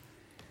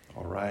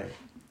All right.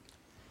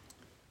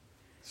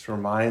 This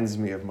reminds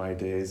me of my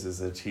days as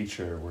a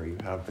teacher where you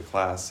have the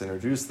class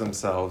introduce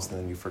themselves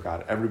and then you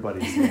forgot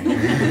everybody's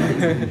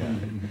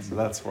name. So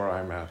that's where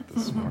I'm at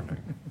this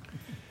morning.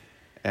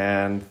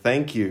 And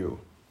thank you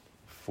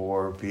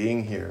for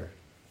being here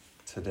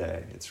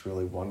today. It's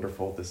really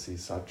wonderful to see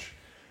such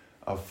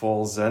a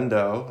full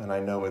Zendo, and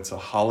I know it's a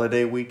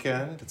holiday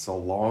weekend. It's a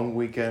long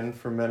weekend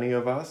for many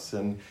of us,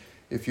 and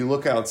if you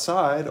look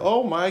outside,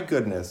 oh my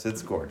goodness,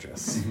 it's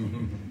gorgeous.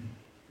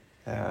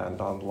 And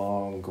on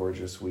long,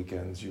 gorgeous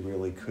weekends, you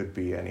really could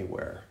be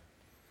anywhere,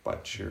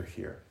 but you're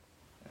here,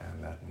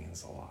 and that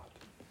means a lot.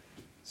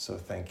 So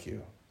thank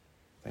you.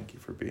 Thank you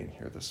for being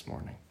here this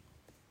morning.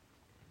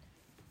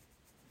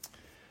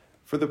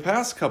 For the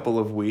past couple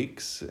of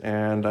weeks,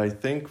 and I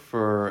think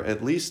for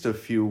at least a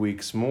few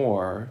weeks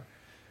more,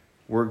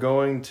 we're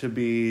going to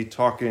be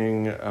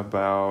talking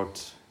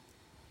about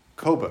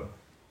Kobun.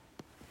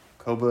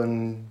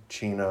 Kobun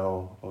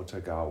Chino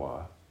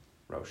Otagawa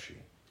Roshi.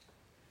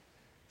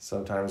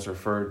 Sometimes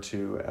referred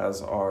to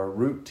as our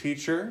root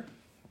teacher,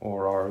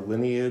 or our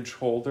lineage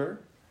holder,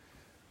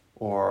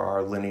 or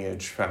our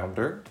lineage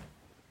founder.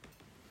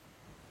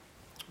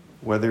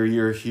 Whether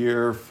you're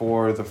here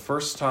for the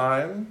first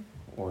time,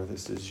 or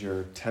this is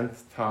your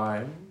 10th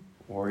time,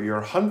 or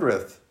your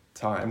 100th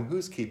time,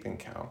 who's keeping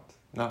count?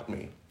 Not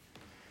me.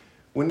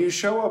 When you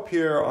show up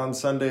here on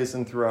Sundays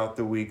and throughout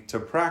the week to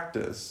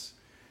practice,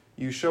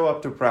 you show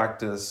up to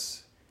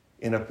practice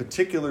in a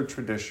particular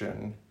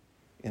tradition,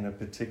 in a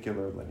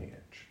particular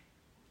lineage.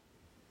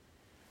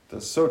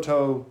 The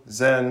Soto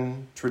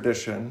Zen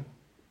tradition,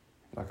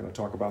 I'm not going to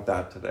talk about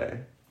that today,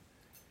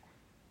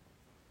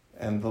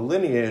 and the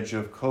lineage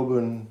of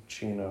Kobun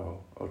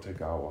Chino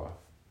Otagawa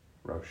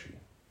Roshi,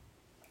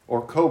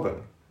 or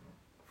Kobun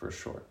for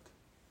short.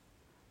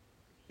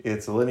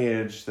 It's a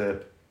lineage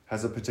that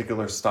has a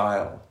particular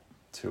style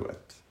to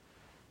it.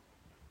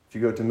 If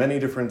you go to many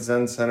different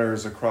Zen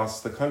centers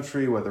across the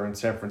country, whether in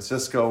San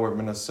Francisco or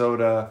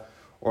Minnesota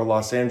or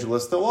Los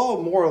Angeles, they'll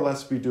all more or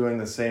less be doing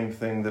the same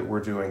thing that we're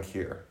doing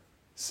here.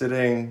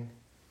 Sitting,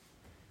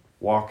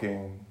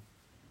 walking,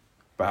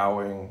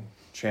 bowing,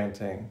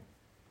 chanting.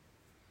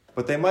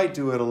 But they might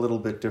do it a little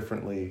bit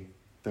differently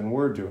than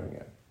we're doing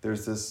it.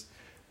 There's this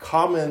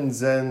common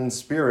Zen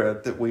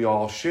spirit that we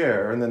all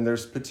share, and then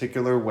there's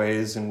particular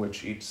ways in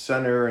which each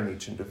center and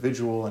each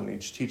individual and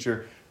each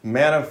teacher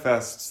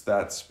manifests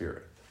that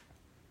spirit.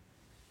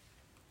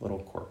 Little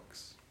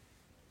quirks.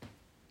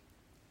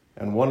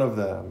 And one of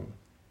them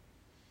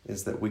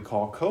is that we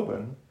call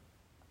Kobun,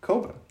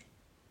 Kobun.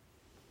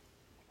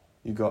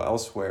 You go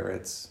elsewhere,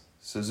 it's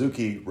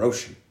Suzuki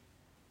Roshi,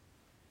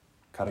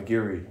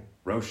 Katagiri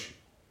Roshi,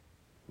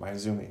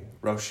 Maizumi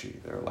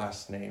Roshi, their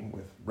last name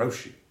with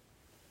Roshi.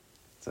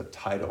 It's a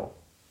title,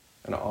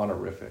 an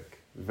honorific,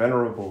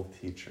 venerable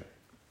teacher.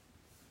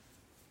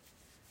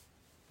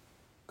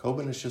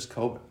 Kobun is just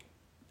Kobun.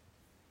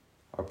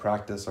 Our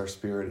practice, our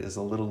spirit is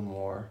a little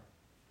more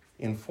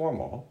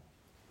informal,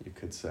 you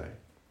could say.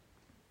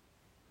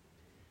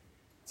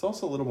 It's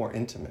also a little more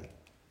intimate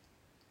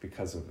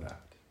because of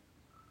that.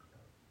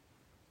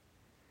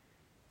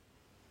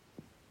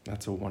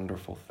 That's a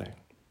wonderful thing.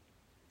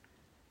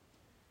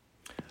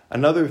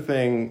 Another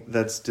thing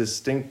that's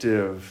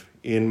distinctive,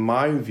 in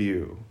my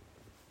view,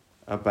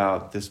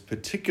 about this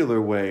particular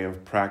way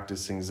of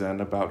practicing Zen,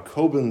 about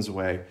Kobun's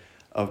way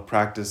of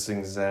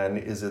practicing Zen,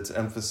 is its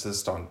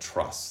emphasis on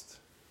trust.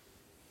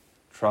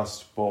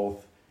 Trust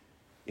both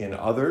in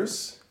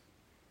others,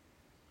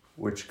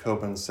 which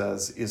Kobun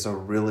says is a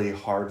really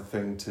hard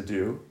thing to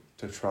do,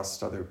 to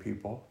trust other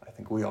people. I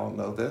think we all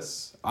know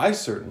this. I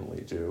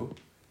certainly do.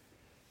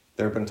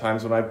 There have been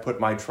times when I've put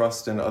my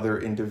trust in other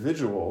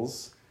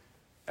individuals,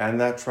 and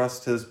that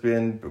trust has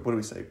been,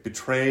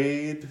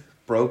 betrayed,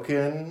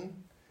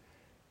 broken,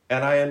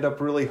 and I end up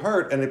really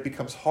hurt, and it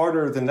becomes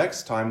harder the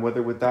next time,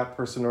 whether with that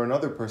person or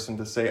another person,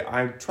 to say,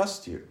 I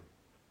trust you,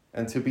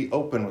 and to be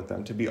open with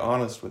them, to be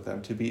honest with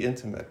them, to be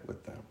intimate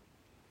with them.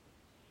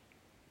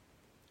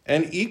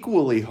 And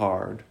equally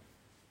hard,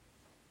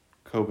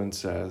 Kobun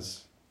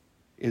says,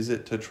 is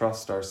it to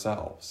trust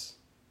ourselves?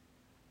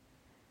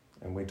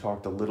 And we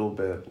talked a little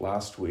bit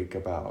last week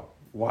about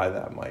why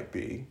that might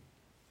be.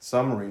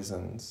 Some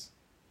reasons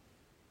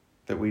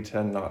that we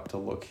tend not to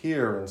look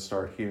here and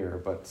start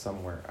here, but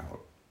somewhere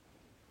out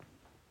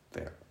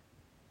there.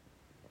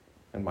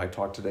 And my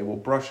talk today will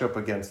brush up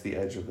against the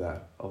edge of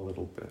that a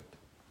little bit.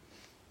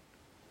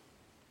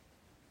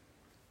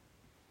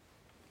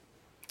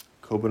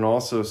 Kobun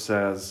also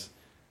says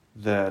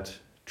that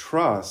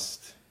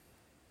trust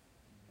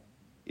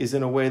is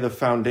in a way the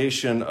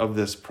foundation of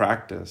this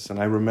practice. And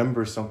I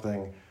remember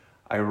something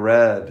I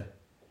read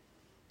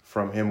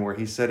from him where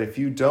he said, if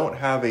you don't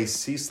have a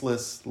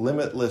ceaseless,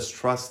 limitless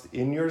trust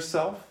in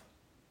yourself,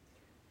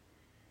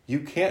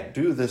 you can't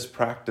do this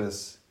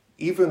practice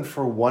even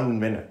for 1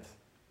 minute.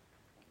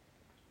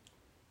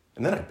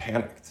 And then I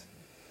panicked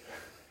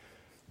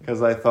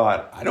because I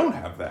thought, I don't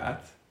have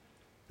that.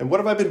 And what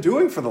have I been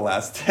doing for the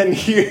last 10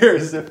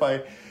 years if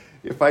I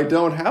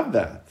don't have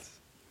that?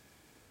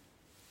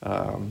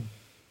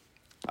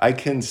 I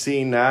can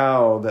see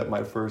now that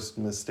my first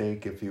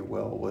mistake, if you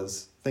will,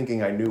 was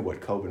thinking I knew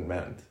what Coben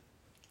meant.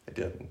 I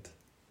didn't.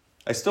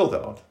 I still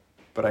don't,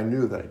 but I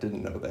knew that I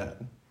didn't know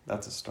then.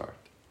 That's a start.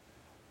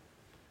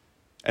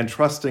 And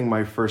trusting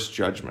my first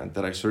judgment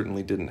that I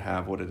certainly didn't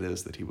have what it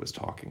is that he was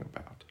talking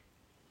about.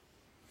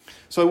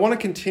 So I want to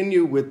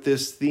continue with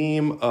this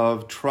theme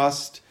of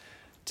trust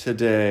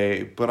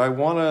today, but I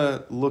want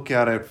to look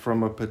at it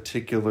from a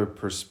particular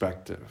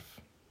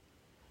perspective.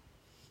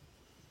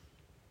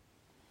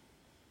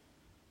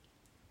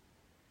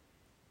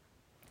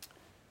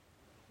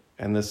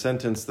 And the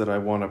sentence that I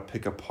want to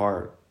pick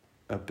apart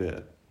a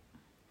bit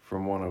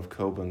from one of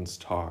Coben's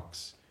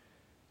talks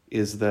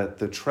is that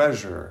the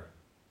treasure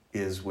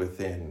is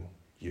within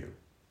you.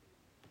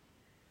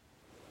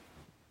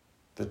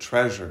 The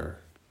treasure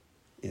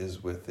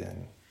is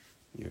within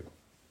you.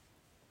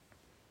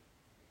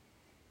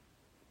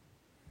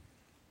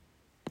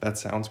 That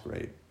sounds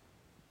great.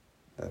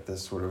 That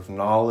this sort of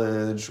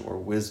knowledge or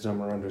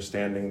wisdom or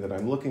understanding that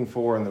I'm looking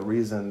for, and the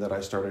reason that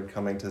I started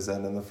coming to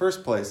Zen in the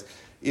first place,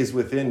 is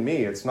within me.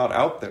 It's not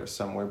out there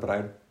somewhere, but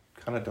I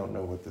kind of don't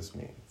know what this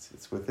means.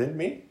 It's within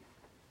me.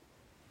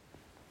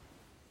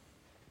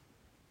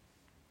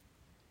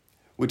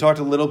 We talked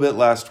a little bit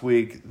last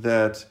week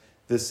that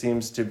this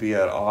seems to be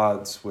at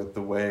odds with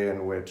the way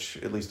in which,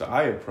 at least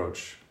I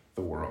approach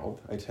the world.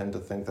 I tend to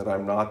think that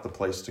I'm not the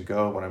place to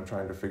go when I'm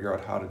trying to figure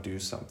out how to do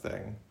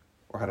something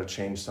or how to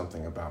change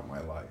something about my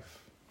life.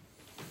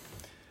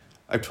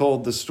 I've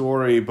told the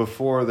story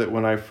before that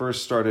when I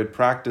first started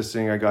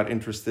practicing, I got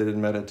interested in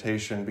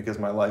meditation because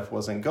my life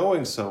wasn't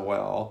going so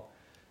well.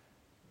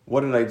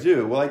 What did I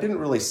do? Well, I didn't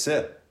really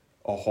sit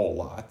a whole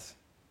lot.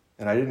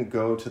 And I didn't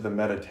go to the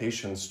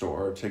meditation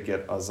store to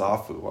get a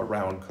zafu, a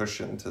round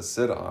cushion to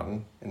sit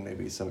on, and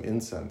maybe some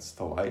incense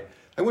to light.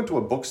 I went to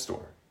a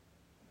bookstore.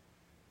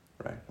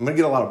 Right? I'm going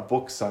to get a lot of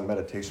books on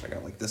meditation. I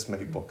got like this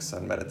many books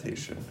on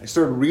meditation. I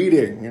started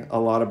reading a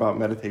lot about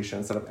meditation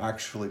instead of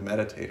actually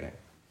meditating.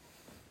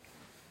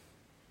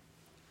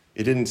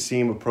 It didn't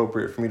seem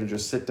appropriate for me to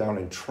just sit down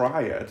and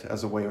try it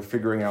as a way of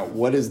figuring out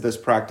what is this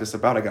practice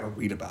about. I got to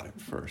read about it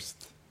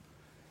first.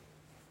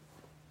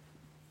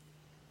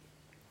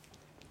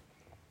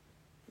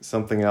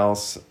 Something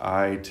else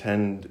I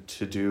tend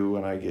to do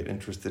when I get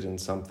interested in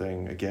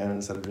something, again,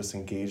 instead of just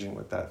engaging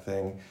with that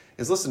thing,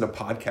 is listen to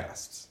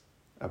podcasts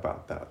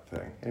about that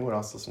thing. Anyone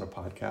else listen to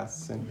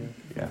podcasts in here?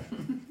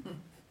 Yeah.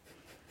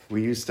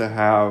 We used to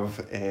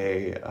have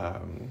a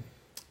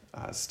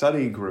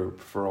study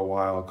group for a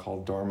while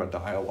called Dharma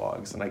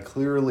Dialogues, and I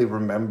clearly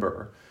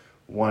remember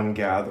one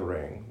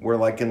gathering where,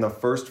 like, in the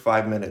first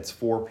 5 minutes,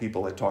 4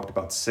 people had talked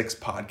about 6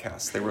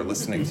 podcasts they were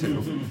listening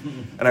to.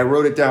 And I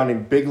wrote it down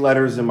in big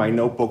letters in my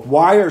notebook.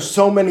 Why are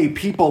so many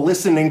people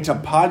listening to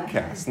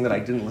podcasts? And then I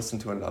didn't listen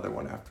to another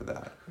one after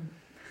that.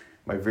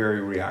 My very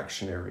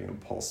reactionary,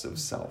 impulsive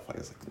self. I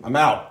was like, I'm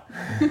out.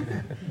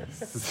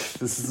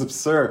 This is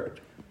absurd.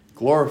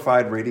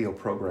 Glorified radio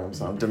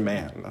programs on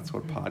demand. That's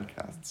what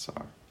podcasts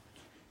are.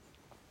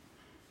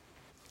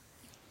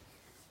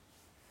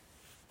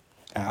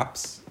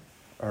 Apps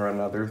are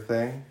another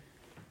thing.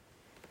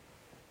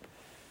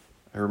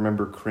 I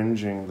remember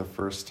cringing the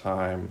first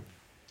time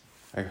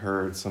I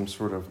heard some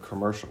sort of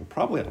commercial,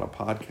 probably on a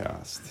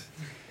podcast,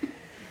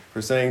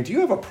 for saying, do you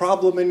have a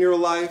problem in your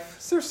life?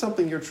 Is there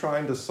something you're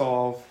trying to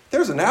solve?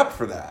 There's an app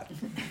for that.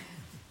 I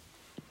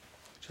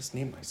just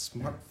need my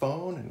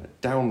smartphone and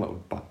a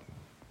download button.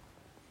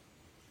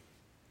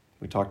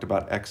 We talked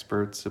about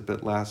experts a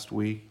bit last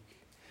week.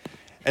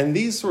 And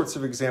these sorts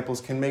of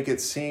examples can make it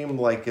seem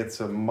like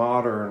it's a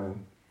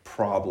modern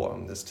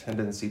problem, this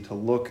tendency to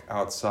look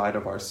outside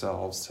of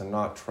ourselves, to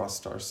not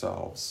trust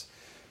ourselves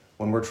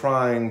when we're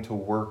trying to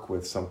work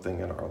with something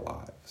in our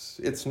lives.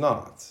 It's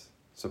not.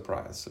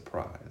 Surprise,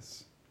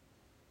 surprise.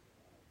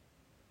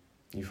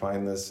 You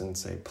find this in,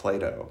 say,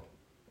 Plato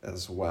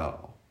as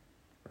well,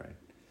 right?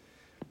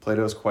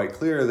 Plato's quite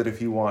clear that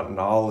if you want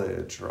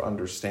knowledge or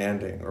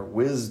understanding or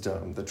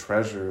wisdom, the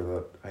treasure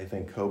that I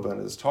think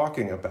Coben is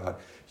talking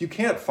about, you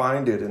can't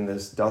find it in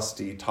this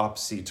dusty,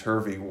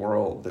 topsy-turvy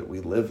world that we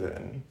live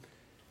in.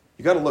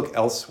 You got to look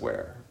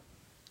elsewhere,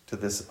 to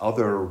this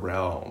other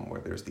realm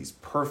where there's these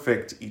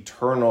perfect,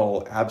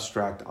 eternal,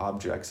 abstract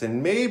objects.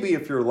 And maybe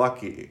if you're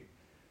lucky,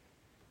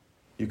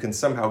 you can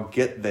somehow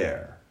get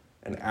there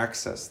and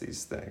access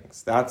these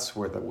things. That's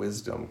where the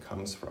wisdom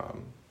comes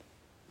from.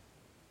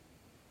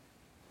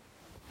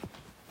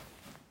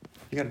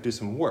 You got to do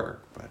some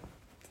work, but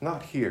it's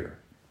not here.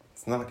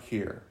 It's not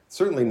here.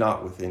 Certainly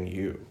not within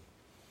you,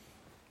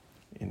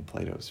 in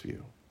Plato's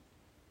view.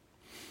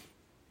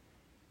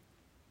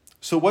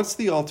 So what's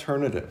the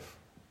alternative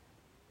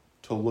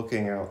to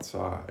looking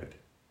outside,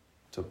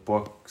 to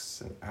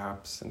books and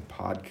apps and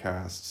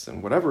podcasts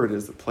and whatever it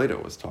is that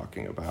Plato was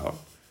talking about?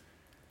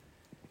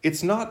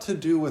 It's not to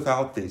do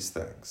without these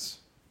things.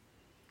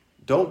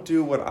 Don't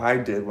do what I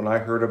did when I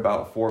heard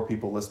about 4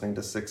 people listening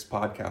to 6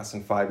 podcasts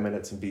in 5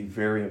 minutes and be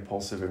very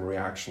impulsive and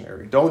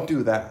reactionary. Don't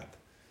do that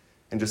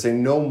and just say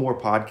no more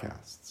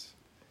podcasts.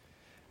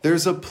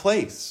 There's a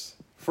place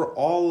for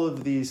all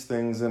of these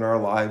things in our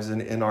lives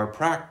and in our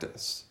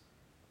practice.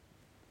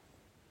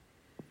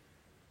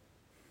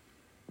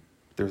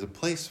 There's a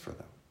place for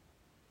them.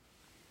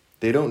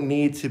 They don't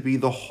need to be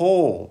the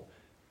whole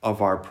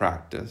of our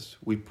practice.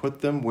 We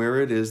put them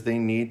where it is they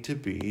need to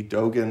be.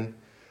 Dogen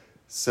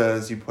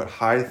says you put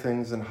high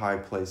things in high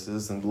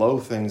places and low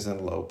things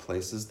in low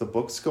places. The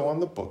books go on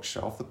the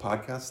bookshelf, the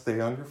podcasts stay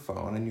on your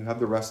phone, and you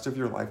have the rest of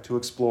your life to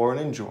explore and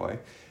enjoy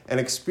and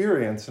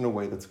experience in a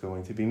way that's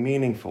going to be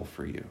meaningful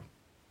for you.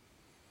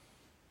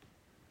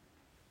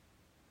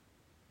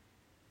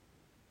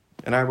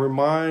 And I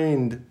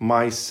remind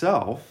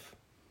myself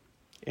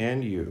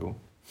and you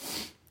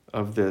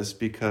of this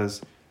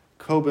because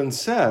Kobun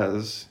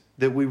says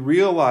that we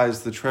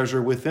realize the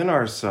treasure within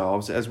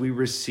ourselves as we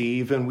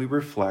receive and we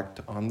reflect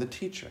on the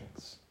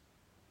teachings.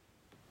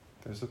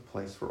 There's a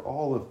place for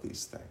all of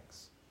these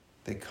things.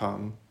 They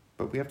come,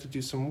 but we have to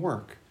do some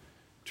work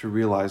to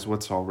realize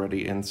what's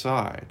already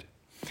inside.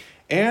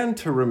 And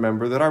to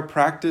remember that our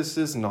practice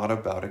is not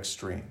about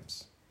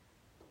extremes.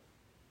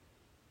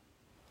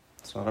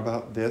 It's not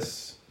about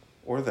this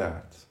or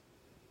that,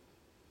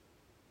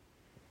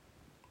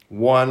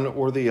 one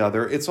or the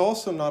other. It's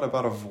also not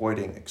about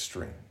avoiding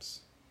extremes.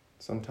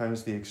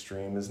 Sometimes the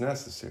extreme is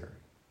necessary.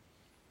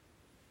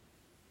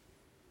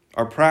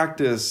 Our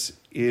practice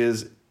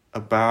is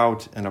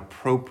about an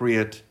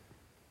appropriate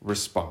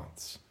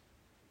response.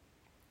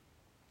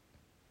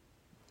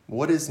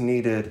 What is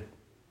needed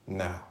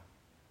now?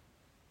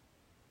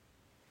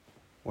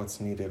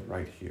 What's needed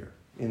right here,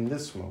 in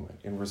this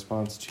moment, in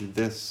response to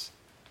this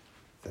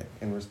thing,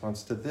 in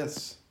response to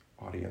this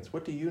audience?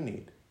 What do you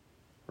need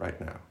right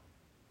now?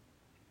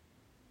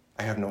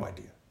 I have no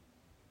idea.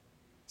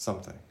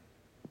 Something.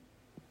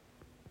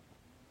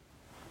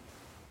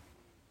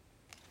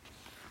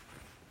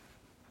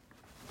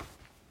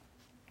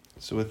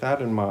 So with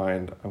that in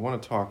mind, I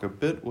want to talk a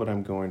bit about what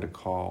I'm going to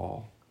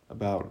call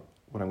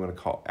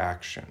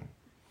action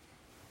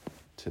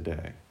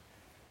today.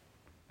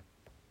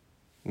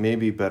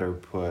 Maybe better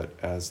put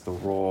as the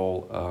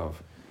role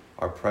of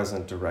our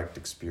present direct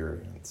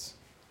experience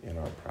in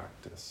our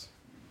practice.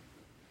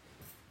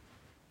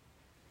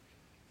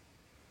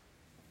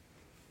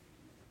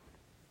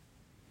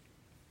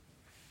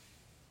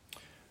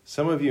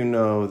 Some of you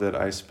know that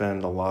I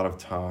spend a lot of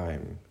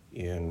time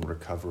in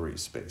recovery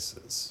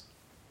spaces.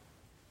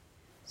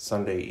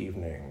 Sunday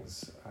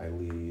evenings, I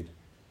lead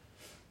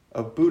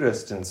a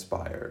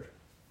Buddhist-inspired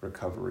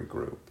recovery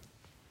group.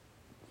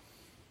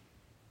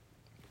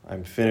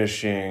 I'm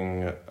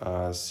finishing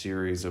a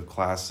series of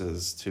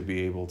classes to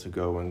be able to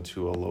go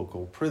into a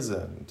local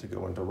prison, to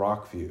go into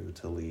Rockview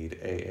to lead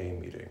AA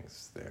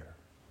meetings there.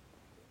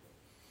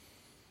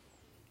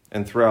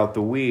 And throughout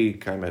the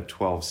week, I'm at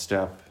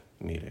 12-step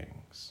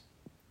meetings.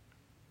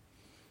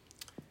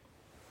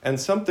 And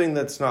something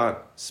that's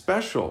not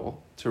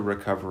special to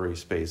recovery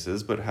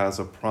spaces, but has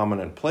a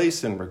prominent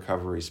place in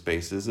recovery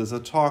spaces, is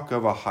a talk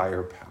of a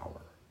higher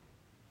power,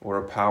 or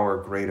a power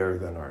greater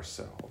than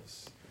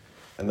ourselves.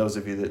 And those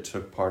of you that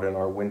took part in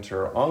our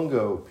winter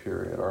Ongo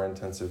period, our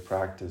intensive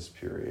practice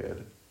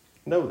period,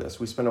 know this.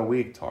 We spent a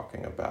week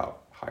talking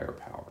about higher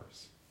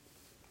powers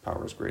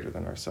greater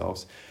than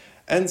ourselves.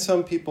 And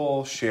some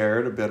people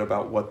shared a bit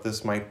about what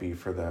this might be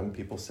for them.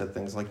 People said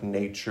things like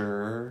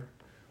nature,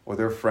 or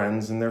their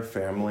friends and their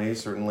family.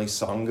 Certainly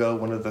Sangha,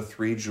 one of the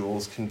three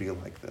jewels, can be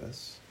like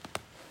this.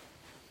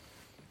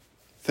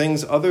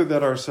 Things other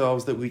than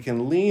ourselves that we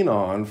can lean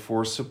on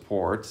for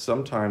support,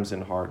 sometimes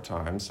in hard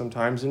times,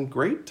 sometimes in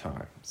great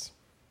times.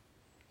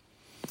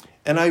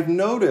 And I've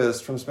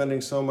noticed from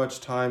spending so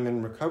much time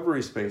in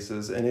recovery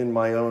spaces and in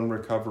my own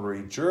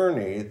recovery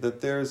journey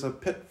that there's a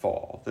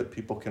pitfall that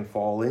people can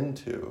fall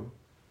into,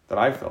 that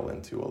I fell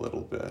into a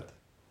little bit,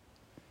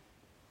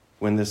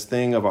 when this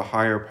thing of a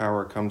higher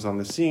power comes on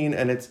the scene,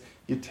 and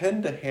you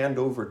tend to hand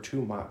over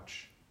too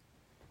much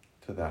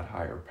to that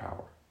higher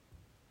power.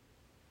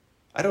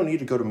 I don't need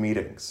to go to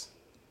meetings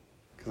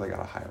because I got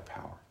a higher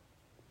power.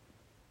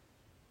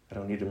 I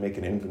don't need to make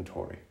an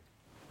inventory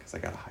because I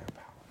got a higher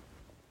power.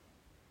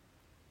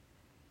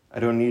 I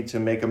don't need to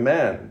make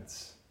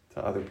amends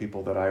to other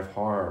people that I've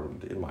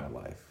harmed in my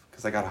life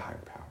because I got a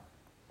higher power.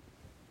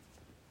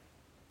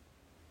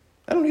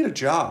 I don't need a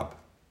job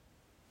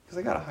because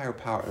I got a higher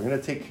power. I'm going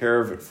to take care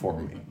of it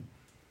for me.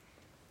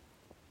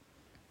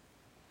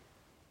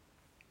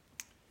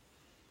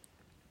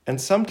 And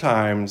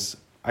sometimes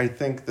I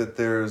think that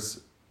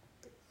there's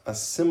a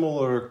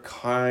similar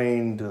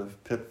kind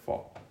of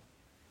pitfall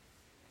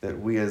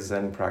that we as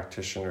Zen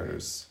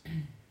practitioners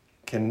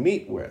can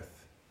meet with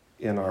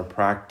in our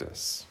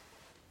practice.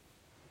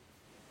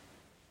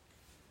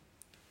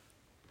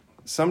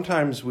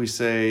 Sometimes we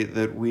say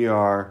that we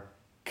are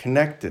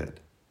connected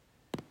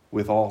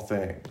with all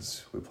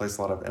things. We place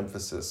a lot of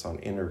emphasis on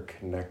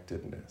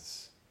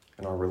interconnectedness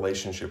and our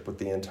relationship with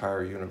the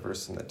entire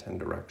universe in the 10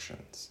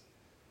 directions.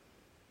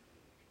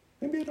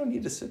 Maybe I don't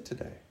need to sit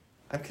today.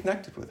 I'm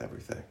connected with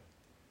everything.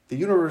 The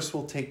universe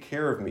will take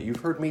care of me.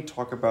 You've heard me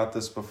talk about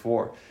this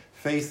before.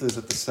 Faith is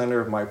at the center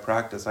of my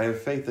practice. I have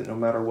faith that no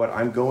matter what,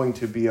 I'm going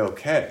to be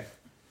okay.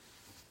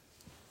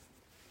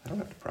 don't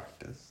have to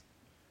practice.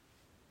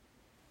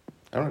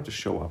 I don't have to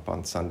show up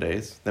on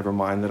Sundays. Never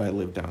mind that I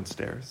live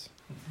downstairs.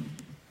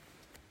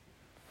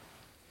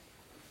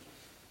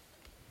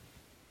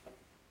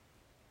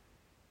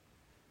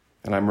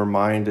 And I'm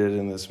reminded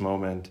in this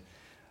moment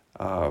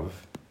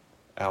of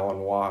Alan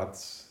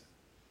Watts,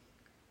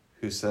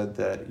 who said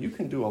that you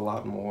can do a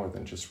lot more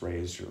than just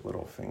raise your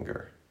little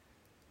finger.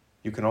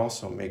 You can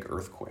also make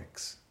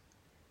earthquakes,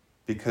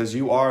 because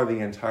you are the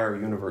entire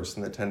universe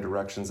in the 10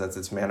 directions as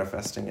it's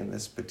manifesting in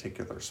this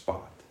particular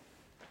spot.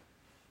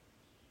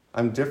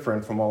 I'm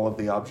different from all of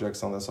the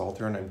objects on this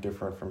altar, and I'm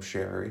different from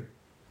Sherry,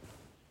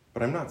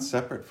 but I'm not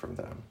separate from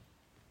them.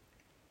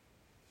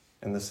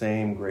 And the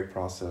same great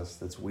process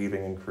that's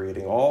weaving and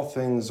creating all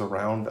things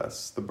around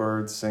us, the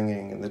birds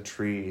singing and the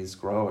trees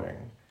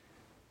growing,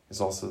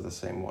 is also the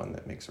same one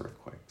that makes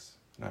earthquakes.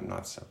 And I'm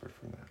not separate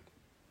from that.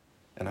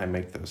 And I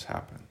make those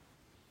happen.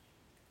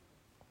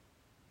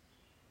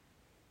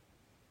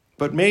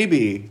 But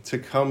maybe to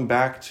come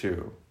back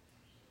to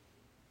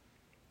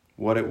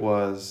what it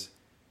was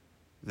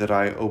that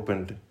I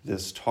opened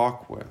this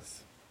talk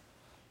with.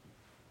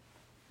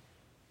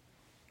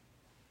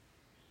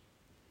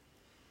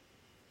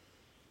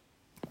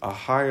 A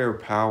higher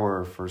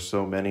power for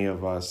so many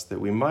of us that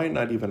we might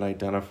not even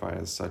identify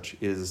as such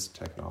is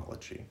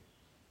technology.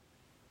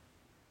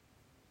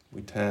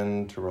 We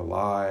tend to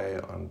rely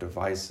on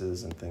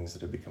devices and things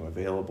that have become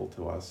available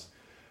to us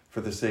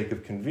for the sake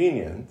of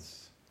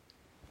convenience.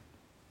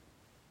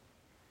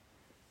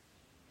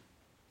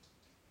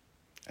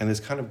 And this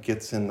kind of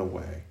gets in the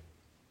way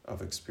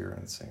of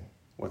experiencing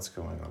what's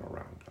going on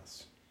around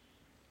us.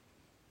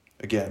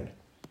 Again,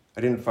 I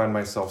didn't find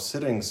myself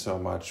sitting so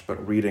much,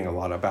 but reading a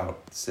lot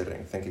about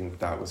sitting, thinking that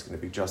that was going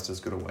to be just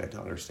as good a way to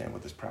understand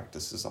what this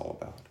practice is all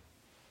about.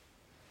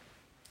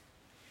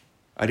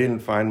 I didn't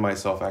find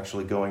myself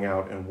actually going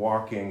out and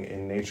walking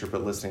in nature,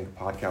 but listening to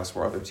podcasts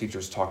where other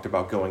teachers talked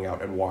about going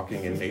out and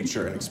walking in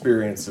nature and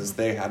experiences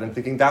they had, and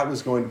thinking that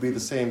was going to be the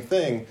same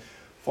thing,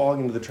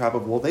 falling into the trap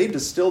of, well, they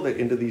distilled it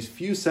into these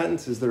few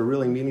sentences that are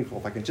really meaningful.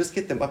 If I can just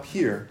get them up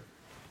here.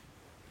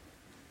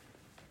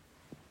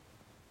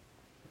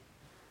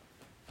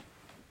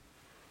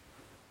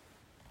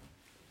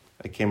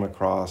 I came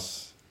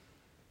across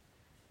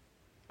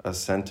a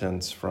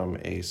sentence from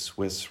a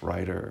Swiss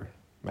writer,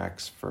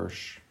 Max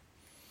Frisch,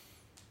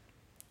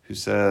 who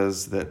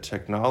says that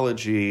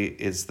technology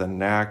is the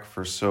knack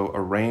for so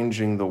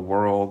arranging the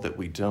world that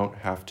we don't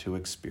have to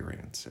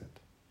experience it.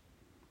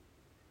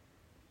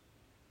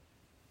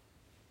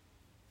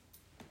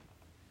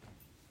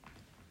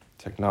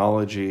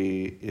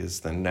 Technology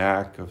is the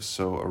knack of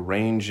so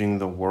arranging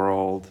the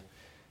world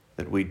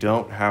that we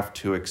don't have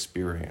to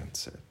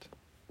experience it.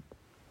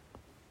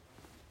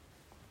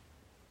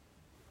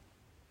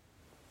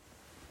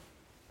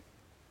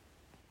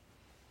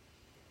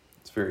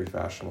 It's very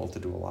fashionable to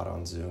do a lot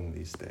on Zoom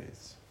these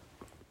days.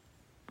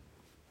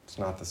 It's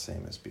not the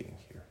same as being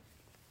here.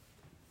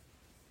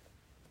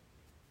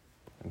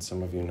 And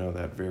some of you know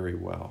that very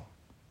well.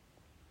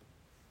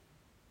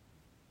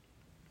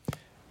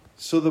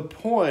 So the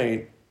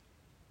point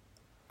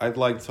I'd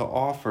like to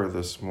offer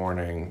this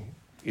morning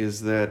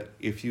is that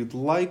if you'd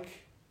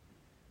like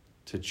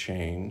to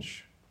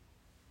change,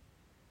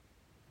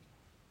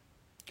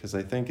 because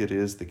I think it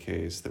is the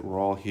case that we're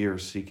all here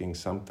seeking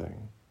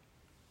something,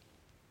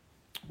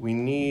 we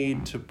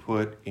need to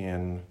put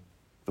in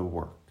the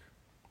work.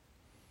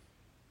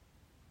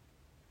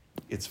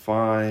 It's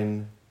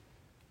fine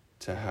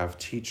to have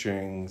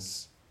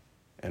teachings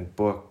and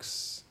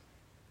books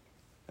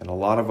and a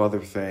lot of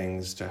other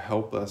things to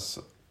help us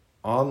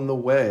on the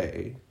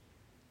way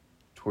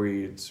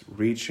towards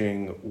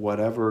reaching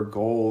whatever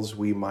goals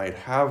we might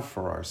have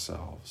for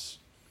ourselves.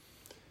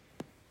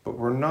 But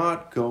we're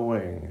not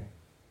going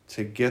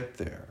to get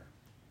there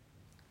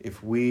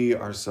if we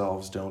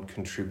ourselves don't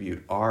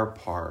contribute our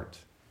part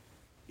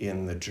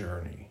in the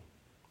journey.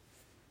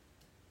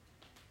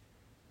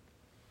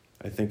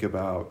 I think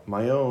about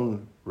my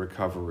own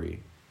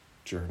recovery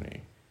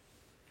journey.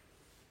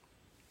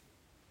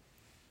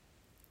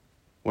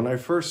 When I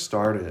first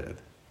started,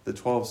 the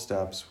 12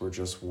 steps were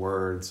just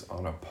words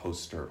on a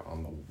poster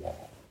on the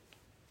wall.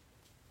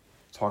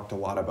 Talked a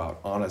lot about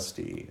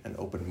honesty and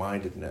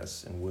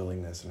open-mindedness and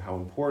willingness and how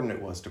important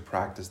it was to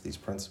practice these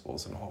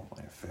principles in all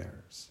my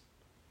affairs.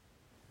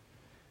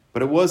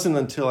 But it wasn't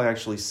until I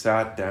actually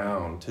sat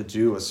down to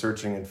do a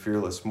searching and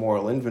fearless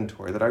moral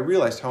inventory that I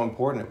realized how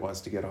important it was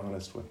to get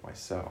honest with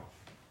myself,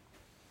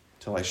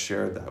 until I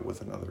shared that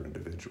with another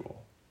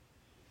individual.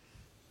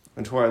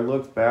 Until I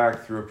looked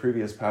back through a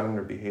previous pattern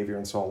of behavior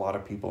and saw a lot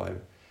of people I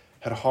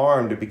had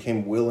harmed and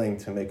became willing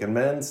to make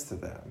amends to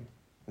them,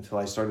 until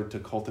I started to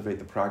cultivate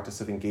the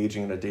practice of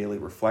engaging in a daily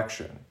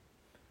reflection.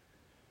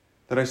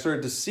 That I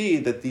started to see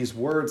that these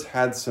words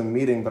had some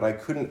meaning, but I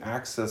couldn't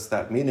access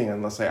that meaning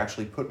unless I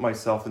actually put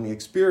myself in the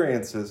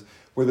experiences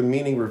where the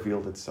meaning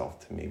revealed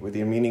itself to me, where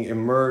the meaning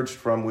emerged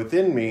from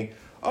within me.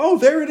 Oh,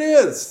 there it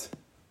is!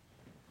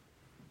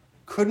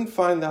 Couldn't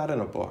find that in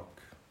a book.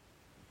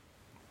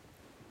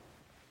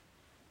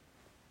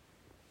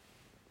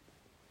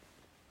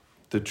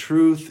 The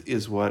truth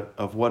is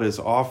what is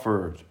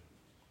offered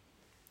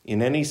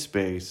in any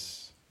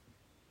space,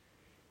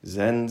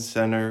 Zen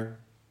center,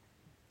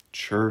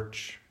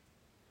 church,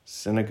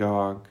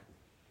 synagogue,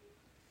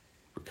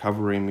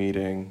 recovery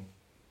meeting,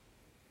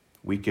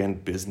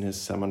 weekend business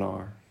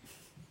seminar,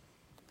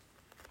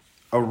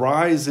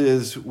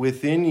 arises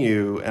within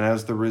you and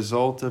as the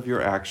result of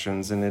your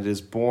actions, and it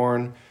is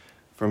born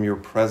from your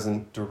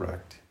present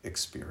direct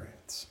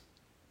experience.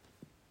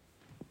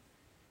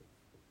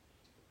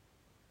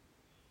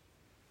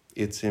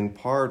 It's in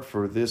part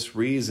for this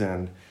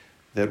reason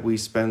that we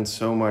spend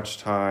so much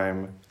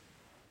time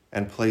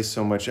and place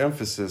so much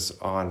emphasis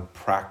on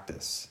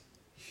practice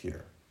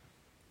here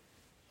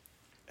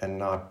and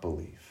not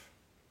belief.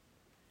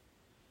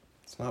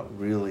 It's not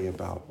really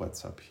about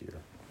what's up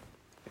here.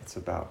 It's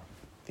about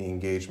the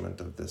engagement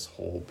of this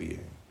whole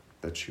being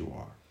that you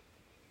are.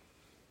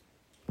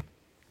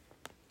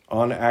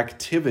 On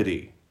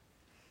activity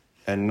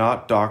and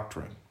not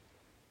doctrine.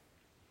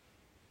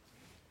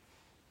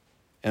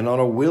 And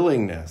on a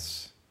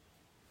willingness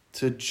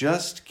to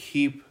just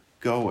keep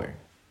going,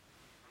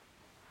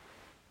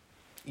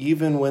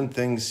 even when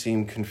things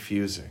seem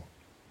confusing,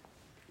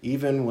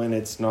 even when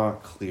it's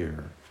not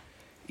clear,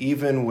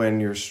 even when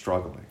you're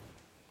struggling.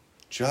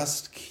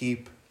 Just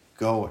keep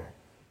going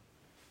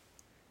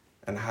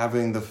and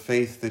having the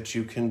faith that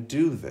you can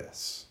do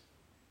this.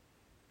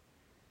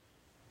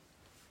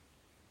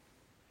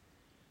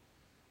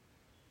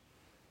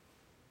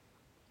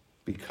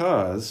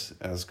 Because,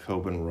 as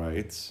Coben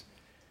writes,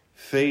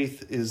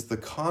 faith is the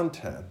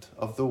content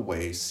of the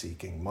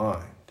way-seeking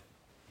mind.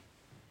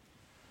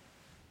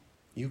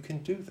 You can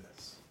do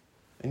this,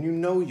 and you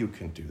know you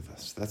can do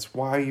this. That's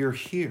why you're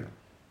here.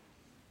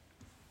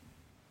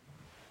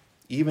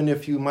 Even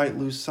if you might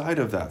lose sight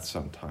of that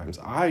sometimes,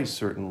 I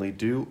certainly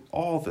do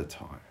all the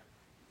time.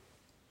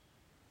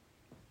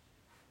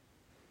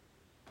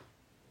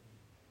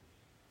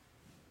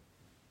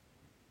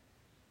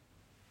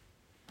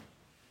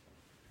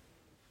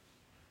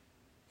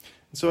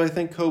 And so I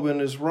think Coben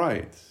is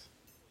right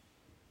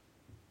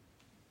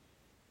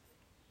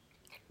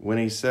when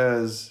he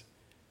says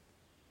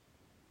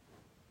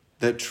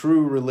that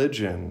true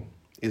religion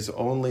is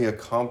only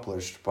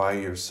accomplished by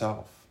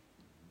yourself.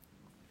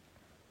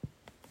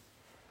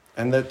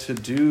 And that to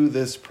do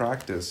this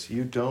practice,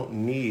 you don't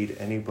need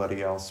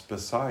anybody else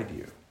beside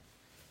you.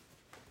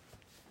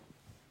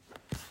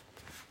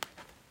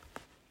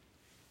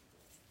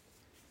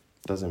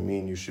 Doesn't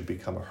mean you should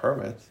become a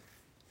hermit,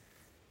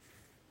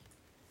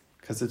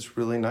 because it's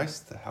really nice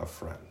to have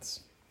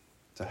friends,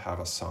 to have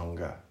a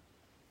sangha,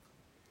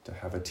 to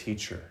have a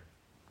teacher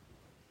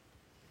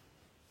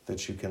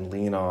that you can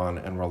lean on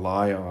and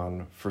rely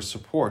on for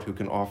support, who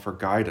can offer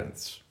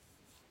guidance,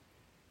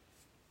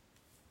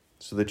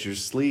 so that your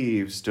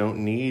sleeves don't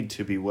need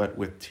to be wet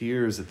with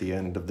tears at the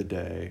end of the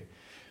day,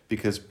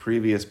 because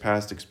previous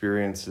past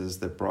experiences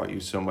that brought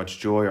you so much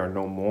joy are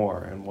no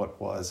more, and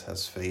what was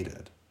has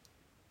faded.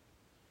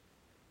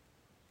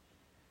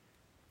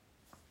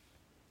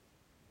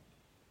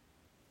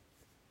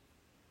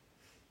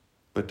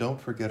 But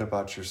don't forget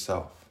about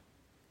yourself.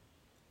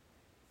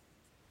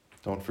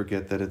 Don't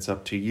forget that it's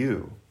up to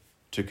you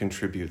to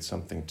contribute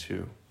something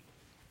too.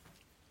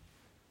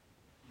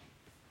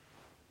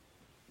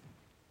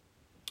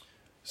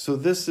 So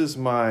this is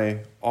my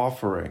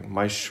offering,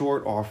 my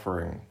short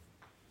offering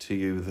to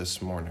you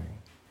this morning.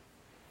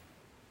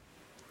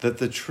 That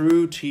the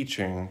true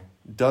teaching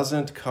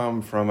doesn't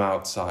come from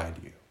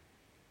outside you,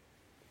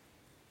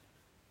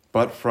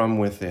 but from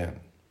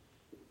within.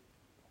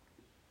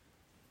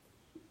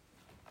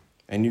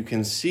 And you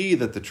can see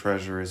that the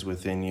treasure is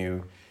within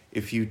you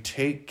if you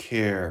take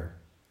care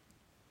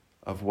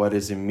of what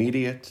is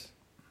immediate,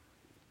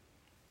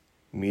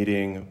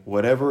 meeting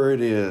whatever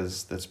it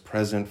is that's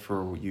present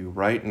for you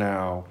right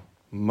now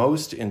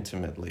most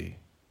intimately,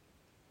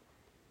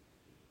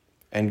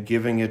 and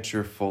giving it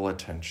your full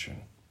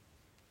attention.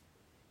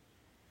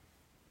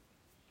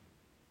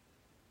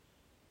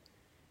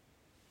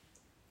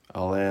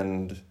 I'll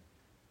end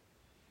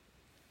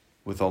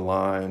with a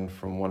line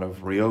from one of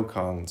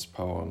Ryokan's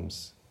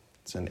poems.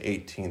 It's an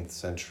 18th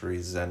century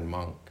Zen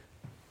monk.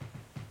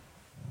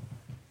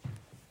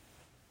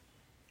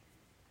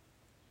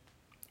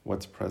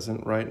 What's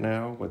present right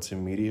now? What's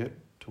immediate?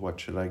 To what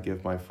should I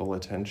give my full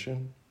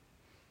attention?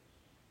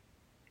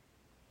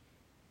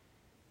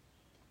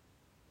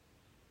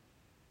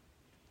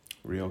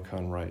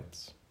 Ryokan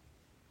writes,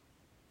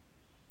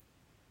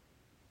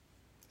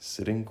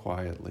 sitting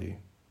quietly,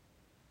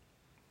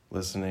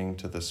 listening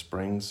to the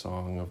spring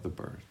song of the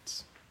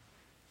birds.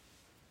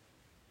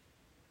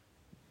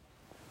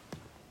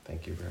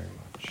 Thank you very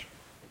much.